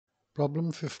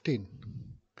Problem 15.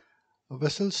 A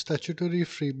vessel's statutory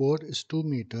freeboard is 2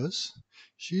 meters.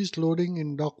 She is loading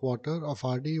in dock water of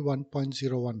RD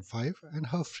 1.015 and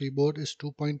her freeboard is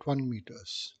 2.1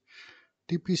 meters.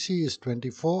 TPC is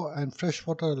 24 and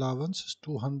freshwater allowance is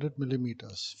 200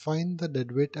 millimeters. Find the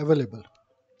deadweight available.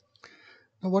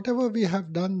 Now whatever we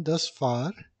have done thus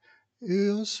far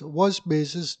was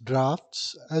basis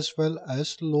drafts as well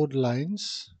as load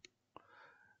lines.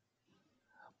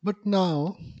 But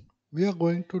now we are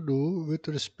going to do with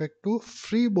respect to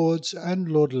freeboards and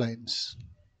load lines.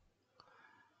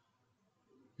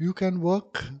 You can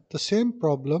work the same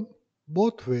problem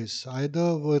both ways,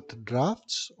 either with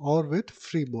drafts or with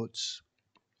freeboards,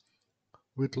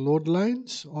 with load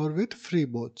lines or with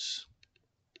freeboards.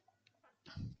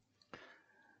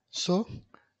 So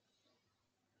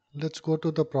let's go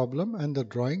to the problem and the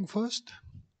drawing first.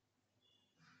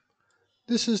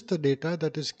 This is the data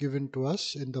that is given to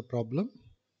us in the problem.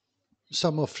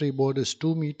 Sum of freeboard is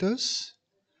 2 meters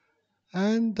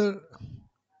and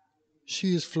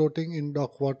she is floating in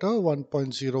dock water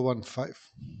 1.015.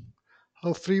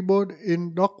 Her freeboard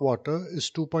in dock water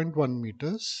is 2.1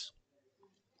 meters.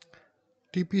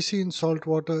 TPC in salt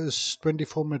water is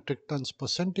 24 metric tons per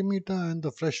centimeter and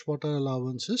the freshwater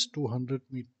allowance is 200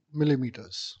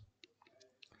 millimeters.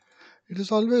 It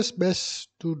is always best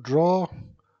to draw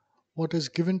what is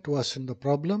given to us in the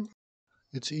problem.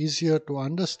 It's easier to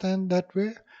understand that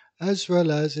way, as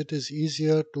well as it is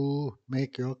easier to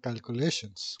make your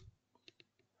calculations.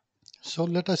 So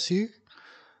let us see.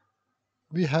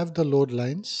 We have the load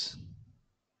lines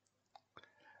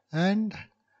and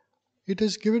it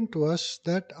is given to us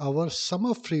that our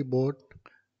summer freeboard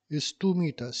is 2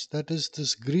 meters. That is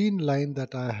this green line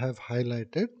that I have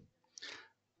highlighted,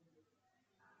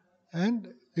 and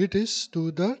it is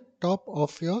to the top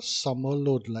of your summer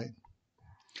load line.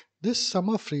 This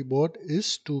summer freeboard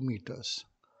is 2 meters.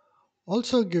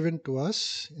 Also given to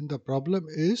us in the problem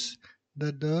is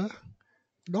that the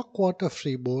dock water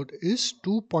freeboard is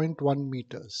 2.1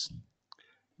 meters,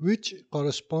 which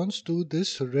corresponds to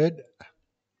this red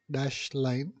dashed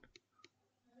line.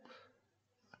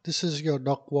 This is your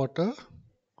dock water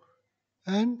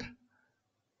and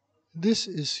this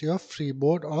is your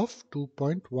freeboard of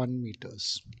 2.1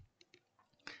 meters.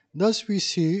 Thus we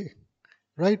see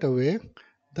right away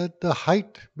that the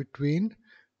height between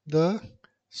the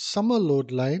summer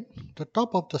load line, the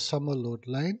top of the summer load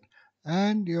line,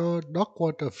 and your dock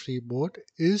water freeboard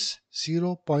is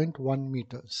 0.1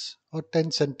 meters or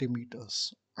 10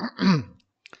 centimeters.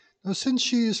 Now since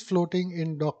she is floating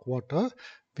in dock water,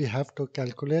 we have to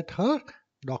calculate her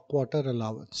dock water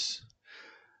allowance.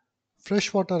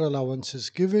 Freshwater allowance is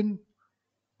given,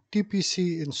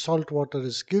 TPC in salt water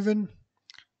is given,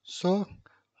 so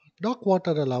dock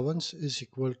water allowance is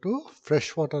equal to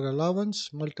freshwater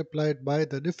allowance multiplied by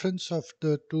the difference of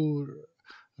the two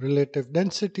relative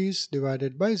densities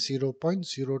divided by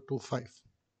 0.025.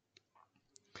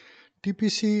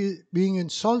 TPC being in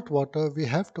salt water, we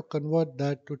have to convert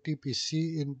that to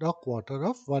TPC in dock water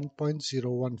of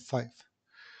 1.015.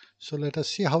 So let us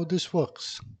see how this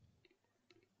works.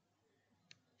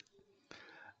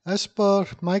 As per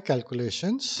my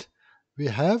calculations, we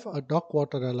have a dock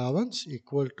water allowance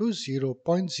equal to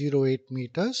 0.08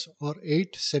 meters or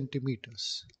 8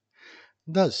 centimeters.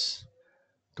 Thus,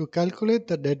 to calculate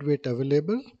the deadweight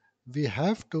available, we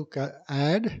have to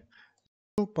add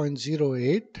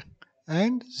 0.08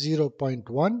 and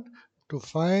 0.1 to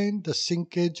find the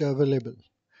sinkage available,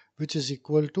 which is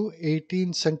equal to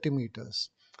 18 centimeters.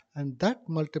 And that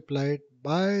multiplied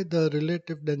by the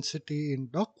relative density in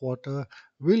dock water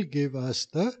will give us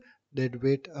the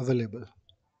deadweight available.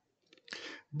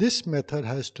 This method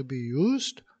has to be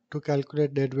used to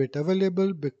calculate deadweight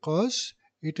available because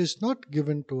it is not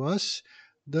given to us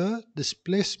the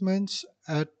displacements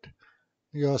at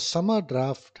your summer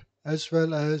draft as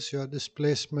well as your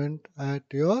displacement at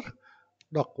your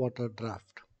dock water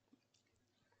draft.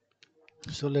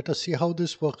 So let us see how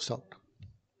this works out.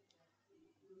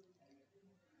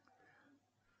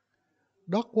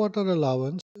 Dock water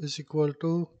allowance is equal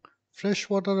to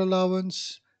freshwater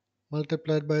allowance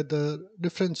multiplied by the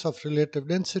difference of relative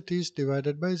densities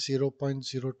divided by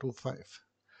 0.025.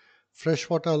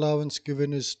 Freshwater allowance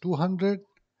given is 200,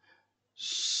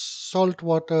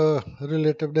 saltwater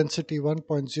relative density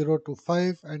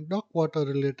 1.025 and dock water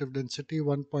relative density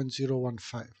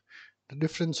 1.015. The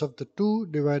difference of the two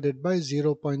divided by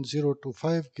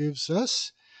 0.025 gives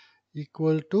us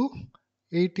equal to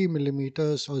 80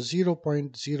 millimeters or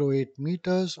 0.08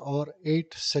 meters or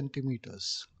 8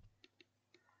 centimeters.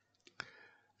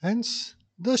 Hence,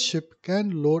 the ship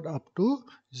can load up to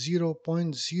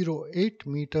 0.08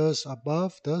 meters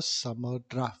above the summer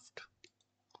draft.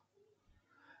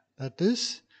 That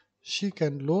is, she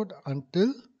can load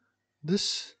until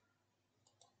this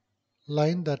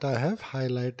line that I have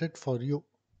highlighted for you,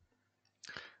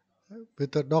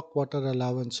 with a dock water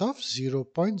allowance of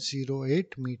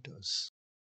 0.08 meters.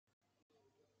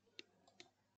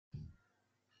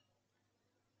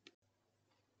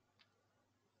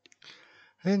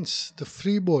 Hence, the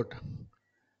freeboard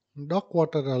dock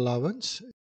water allowance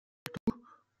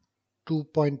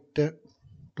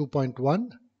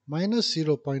 2.1 minus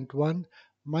 0.1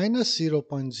 minus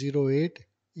 0.08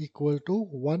 equal to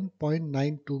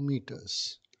 1.92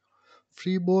 meters.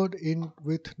 Freeboard in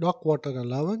with dock water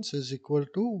allowance is equal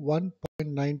to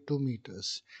 1.92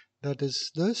 meters. That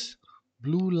is this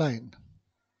blue line.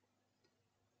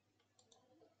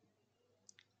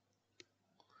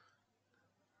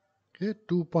 Okay,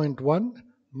 2.1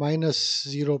 minus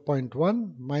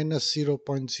 0.1 minus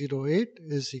 0.08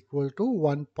 is equal to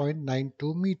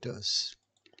 1.92 meters.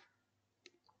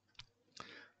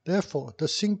 Therefore, the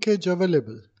sinkage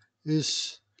available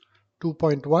is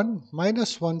 2.1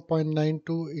 minus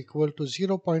 1.92 equal to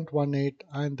 0.18,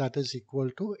 and that is equal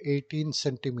to 18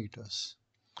 centimeters.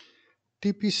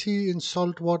 TPC in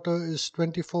salt water is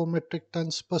 24 metric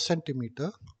tons per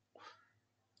centimeter.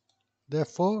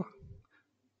 Therefore,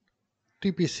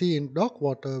 TPC in dock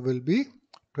water will be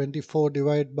 24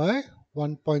 divided by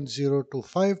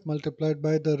 1.025 multiplied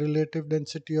by the relative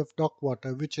density of dock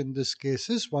water, which in this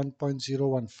case is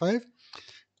 1.015,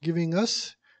 giving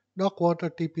us dock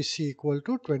water TPC equal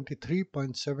to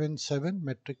 23.77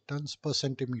 metric tons per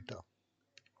centimeter.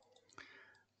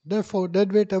 Therefore,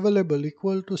 deadweight available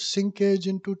equal to sinkage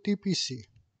into TPC.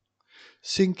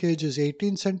 Sinkage is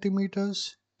 18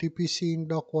 centimeters. TPC in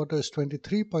dock water is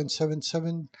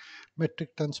 23.77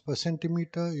 metric tons per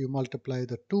centimeter. You multiply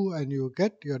the two and you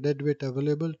get your deadweight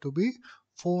available to be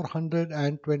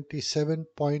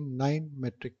 427.9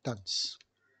 metric tons.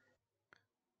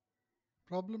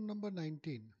 Problem number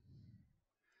 19.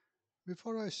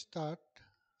 Before I start,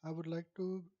 I would like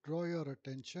to draw your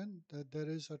attention that there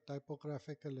is a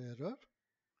typographical error.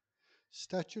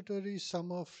 Statutory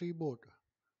summer freeboard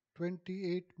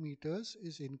 28 meters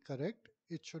is incorrect.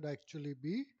 It should actually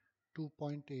be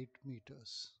 2.8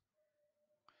 meters.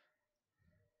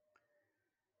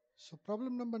 So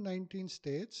problem number 19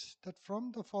 states that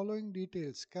from the following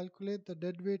details, calculate the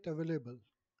deadweight available.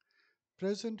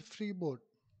 Present freeboard,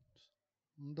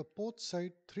 the port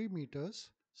side 3 meters,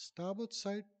 starboard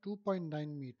side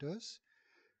 2.9 meters,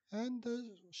 and the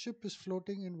ship is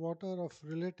floating in water of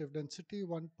relative density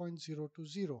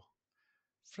 1.020.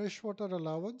 Freshwater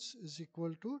allowance is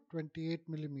equal to 28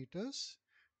 millimeters.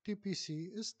 TPC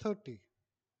is 30.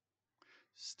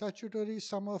 Statutory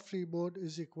summer freeboard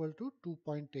is equal to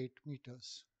 2.8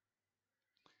 meters.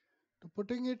 To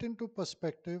putting it into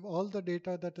perspective, all the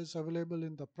data that is available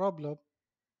in the problem,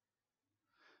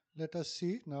 let us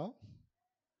see now.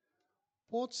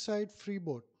 Port side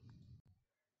freeboard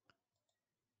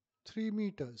 3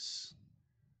 meters.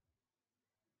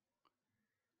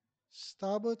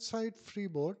 Starboard side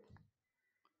freeboard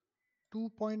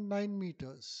 2.9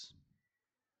 meters.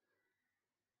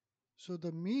 So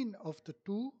the mean of the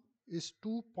two is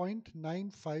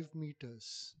 2.95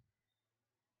 meters.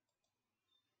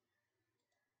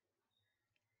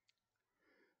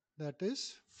 That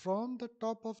is, from the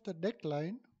top of the deck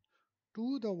line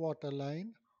to the water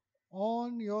line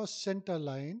on your center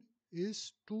line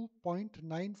is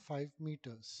 2.95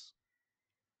 meters.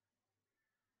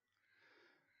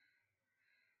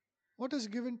 What is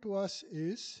given to us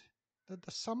is that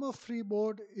the summer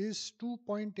freeboard is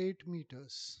 2.8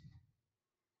 meters,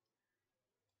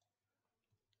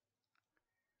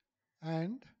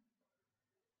 and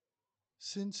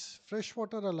since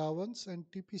freshwater allowance and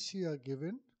TPC are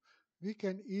given, we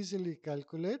can easily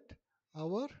calculate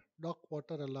our dock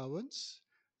water allowance,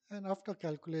 and after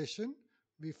calculation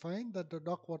we find that the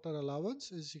dock water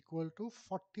allowance is equal to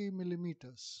 40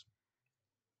 millimeters.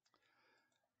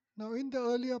 Now in the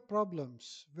earlier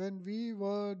problems, when we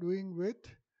were doing with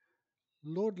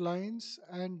load lines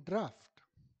and draft,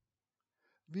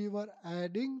 we were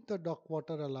adding the dock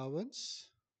water allowance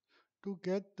to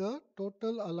get the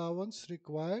total allowance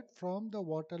required from the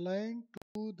water line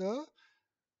to the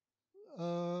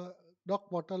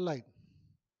dock water line.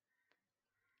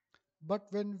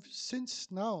 But since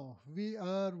now we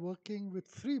are working with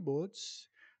freeboards,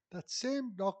 that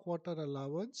same dock water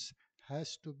allowance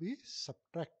has to be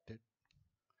subtracted.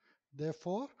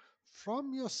 Therefore,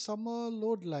 from your summer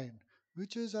load line,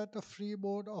 which is at a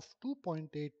freeboard of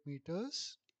 2.8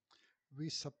 meters, we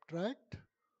subtract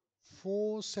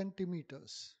 4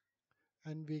 centimeters,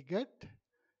 and we get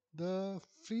the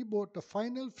freeboard, the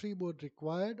final freeboard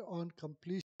required on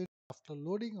completion after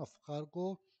loading of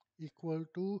cargo equal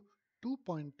to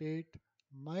 2.8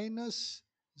 minus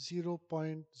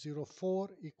 0.04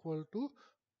 equal to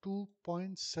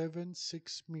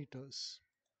 2.76 meters.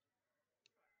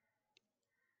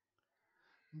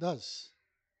 Thus,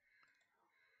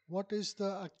 what is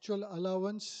the actual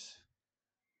allowance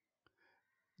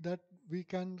that we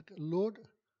can load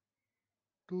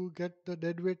to get the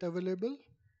dead weight available?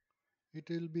 It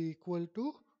will be equal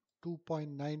to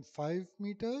 2.95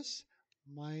 meters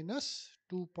minus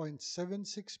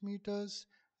 2.76 meters,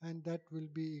 and that will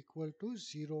be equal to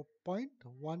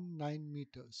 0.19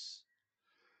 meters.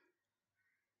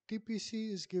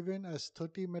 TPC is given as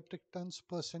 30 metric tons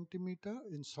per centimeter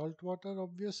in salt water,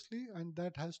 obviously, and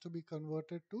that has to be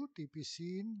converted to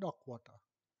TPC in dock water.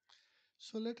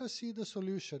 So let us see the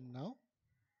solution now.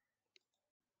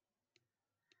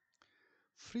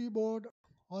 Freeboard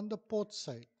on the port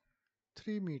side,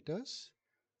 3 meters.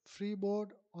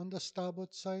 Freeboard on the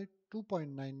starboard side,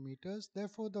 2.9 meters.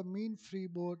 Therefore, the mean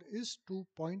freeboard is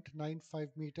 2.95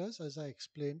 meters, as I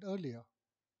explained earlier.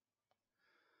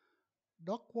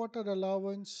 Dock water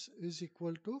allowance is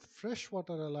equal to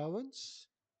freshwater allowance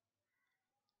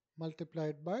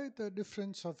multiplied by the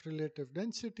difference of relative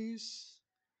densities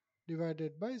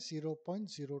divided by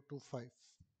 0.025.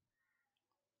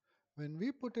 When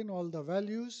we put in all the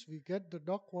values, we get the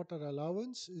dock water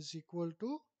allowance is equal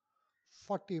to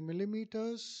 40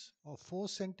 millimeters or 4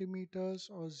 centimeters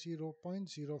or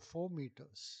 0.04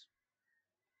 meters.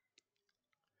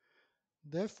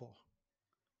 Therefore,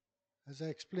 as I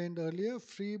explained earlier,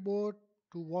 freeboard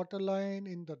to waterline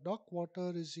in the dock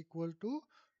water is equal to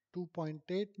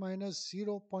 2.8 minus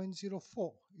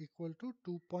 0.04 equal to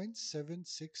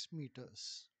 2.76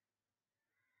 meters.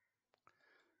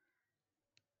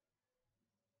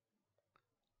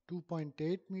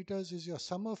 2.8 meters is your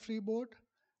summer freeboard,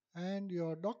 and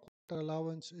your dock water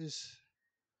allowance is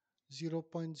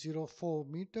 0.04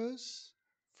 meters.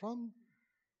 From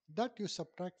that you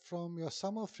subtract from your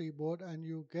summer freeboard and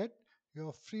you get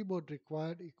your freeboard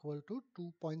required equal to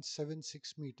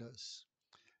 2.76 meters.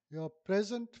 Your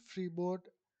present freeboard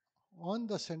on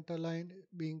the center line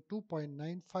being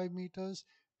 2.95 meters,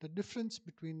 the difference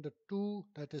between the two,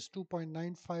 that is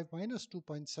 2.95 minus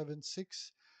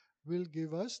 2.76, will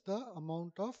give us the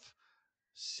amount of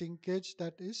sinkage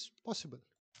that is possible.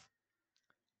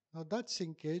 Now that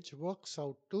sinkage works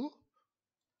out to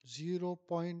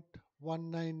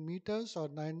 0.19 meters or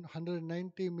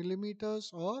 990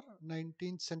 millimeters or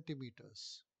 19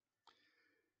 centimeters.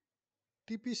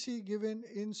 TPC given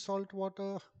in salt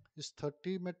water is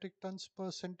 30 metric tons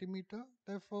per centimeter.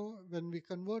 Therefore, when we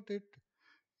convert it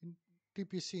in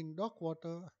TPC in dock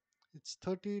water, it's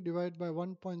 30 divided by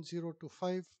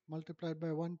 1.025 multiplied by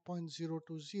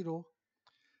 1.020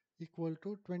 equal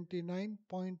to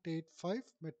 29.85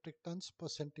 metric tons per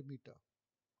centimeter.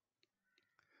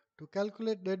 To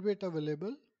calculate deadweight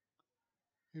available,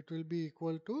 it will be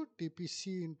equal to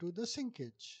TPC into the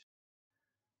sinkage.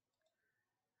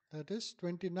 That is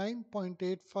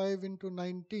 29.85 into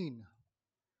 19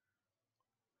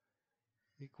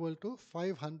 equal to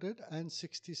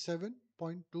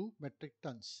 567.2 metric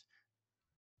tons.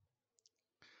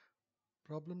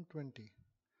 Problem 20.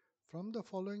 From the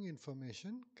following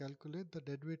information, calculate the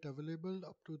deadweight available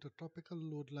up to the tropical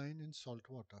load line in salt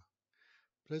water.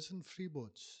 Present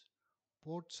freeboards.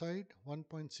 Port side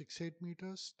 1.68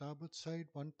 meters, starboard side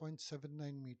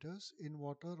 1.79 meters in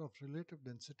water of relative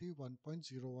density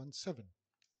 1.017.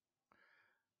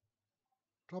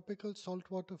 Tropical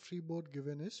saltwater freeboard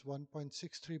given is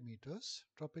 1.63 meters.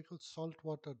 Tropical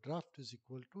saltwater draft is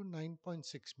equal to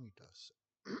 9.6 meters.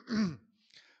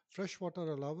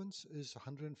 Freshwater allowance is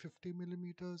 150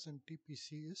 millimeters and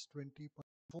TPC is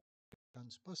 20.4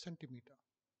 tons per centimeter.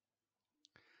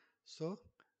 So,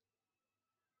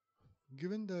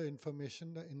 given the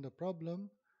information in the problem,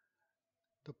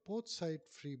 the port side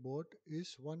freeboard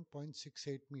is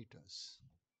 1.68 meters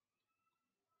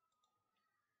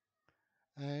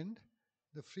and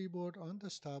the freeboard on the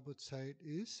starboard side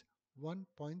is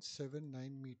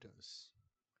 1.79 meters.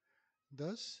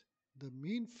 Thus, the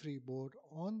mean freeboard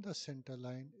on the center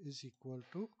line is equal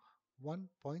to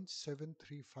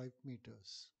 1.735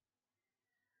 meters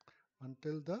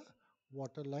until the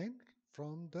water line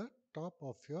from the top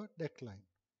of your deck line.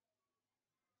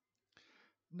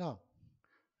 Now,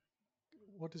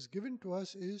 what is given to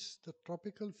us is the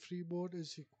tropical freeboard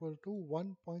is equal to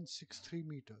 1.63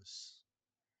 meters.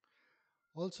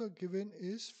 Also given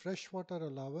is freshwater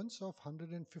allowance of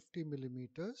 150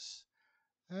 millimeters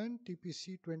and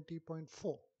TPC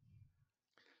 20.4.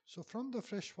 So from the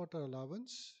freshwater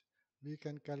allowance, we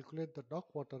can calculate the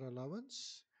dock water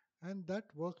allowance, and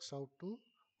that works out to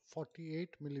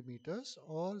 48 millimeters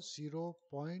or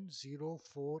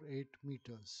 0.048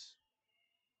 meters.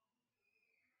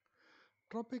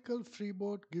 Tropical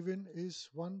freeboard given is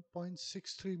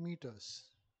 1.63 meters.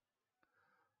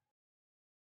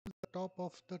 The top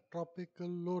of the tropical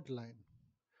load line.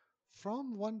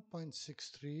 From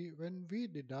 1.63, when we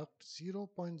deduct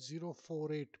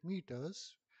 0.048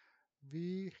 meters,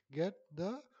 we get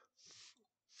the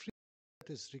free that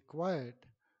is required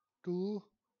to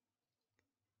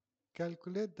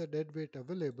calculate the dead weight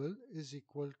available is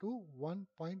equal to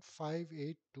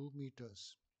 1.582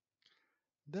 meters.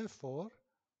 Therefore,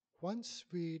 once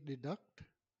we deduct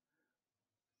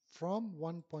from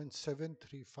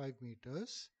 1.735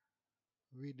 meters,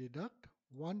 we deduct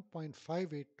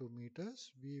 1.582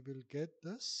 meters, we will get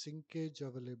the sinkage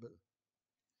available.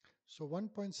 So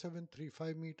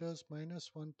 1.735 meters minus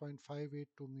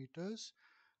 1.582 meters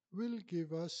will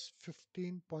give us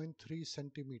 15.3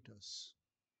 centimeters.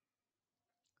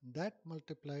 That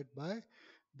multiplied by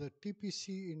the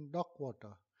TPC in dock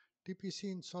water.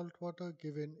 TPC in salt water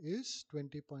given is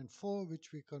 20.4,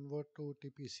 which we convert to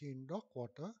TPC in dock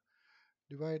water,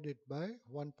 divided by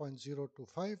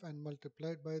 1.025 and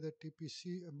multiplied by the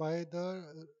TPC by the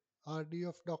RD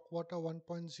of dock water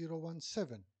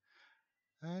 1.017,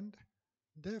 and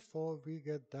therefore we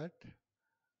get that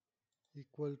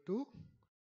equal to,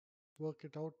 work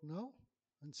it out now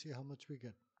and see how much we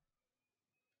get.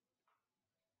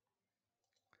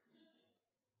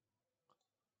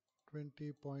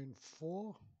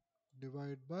 20.4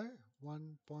 divided by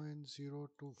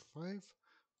 1.025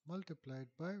 multiplied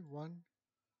by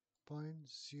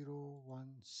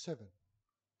 1.017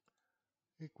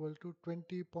 equal to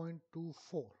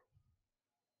 20.24.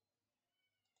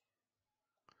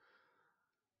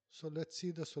 So let's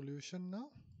see the solution now.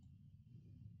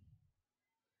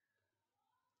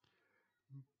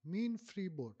 Mean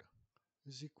freeboard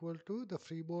is equal to the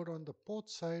freeboard on the port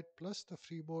side plus the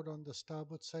freeboard on the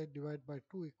starboard side divided by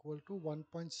 2 equal to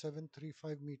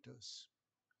 1.735 meters.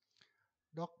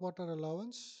 Dock water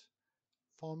allowance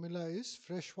formula is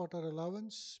freshwater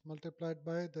allowance multiplied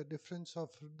by the difference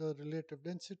of the relative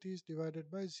densities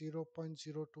divided by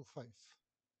 0.025.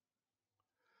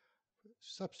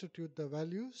 Substitute the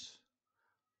values.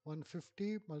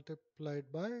 150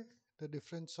 multiplied by the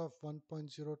difference of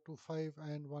 1.025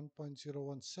 and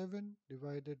 1.017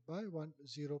 divided by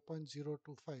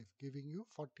 0.025, giving you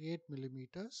 48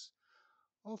 millimeters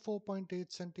or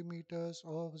 4.8 centimeters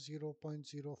or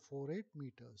 0.048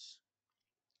 meters.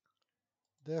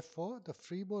 Therefore, the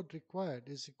freeboard required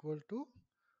is equal to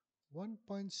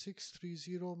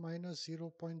 1.630 minus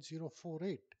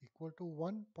 0.048 equal to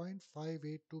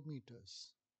 1.582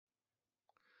 meters.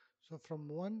 So from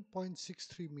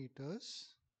 1.63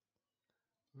 meters,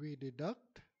 we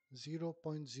deduct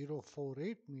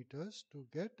 0.048 meters to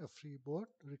get a freeboard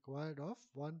required of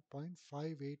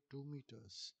 1.582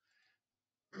 meters.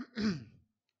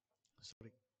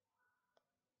 Sorry.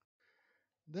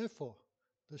 Therefore,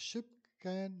 the ship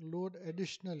can load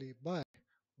additionally by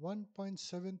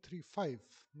 1.735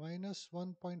 minus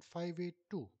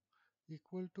 1.582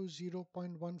 equal to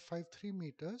 0.153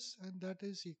 meters, and that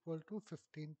is equal to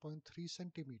 15.3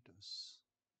 centimeters.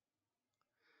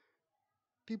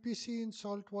 TPC in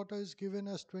salt water is given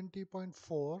as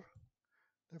 20.4.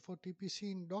 Therefore,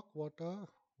 TPC in dock water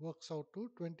works out to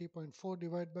 20.4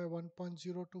 divided by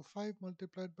 1.025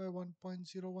 multiplied by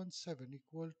 1.017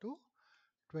 equal to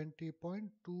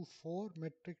 20.24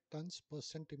 metric tons per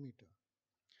centimeter.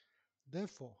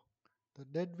 Therefore, the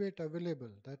dead weight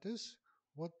available, that is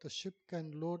what the ship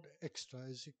can load extra,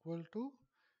 is equal to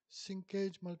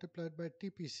sinkage multiplied by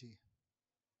TPC.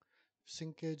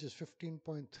 Sinkage is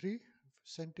 15.3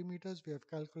 centimeters, we have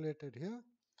calculated here,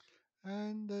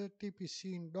 and the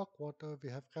TPC in dock water we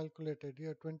have calculated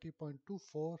here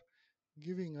 20.24,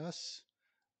 giving us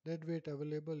dead weight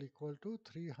available equal to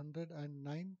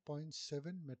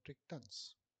 309.7 metric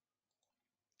tons.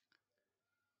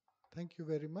 Thank you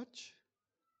very much.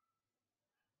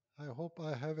 I hope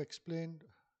I have explained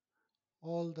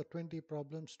all the 20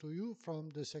 problems to you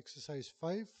from this exercise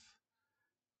 5.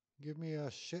 Give me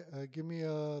a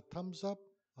thumbs up,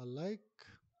 a like,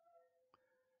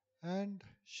 and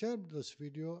share this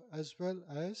video as well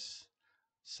as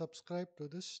subscribe to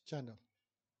this channel.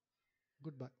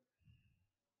 Goodbye.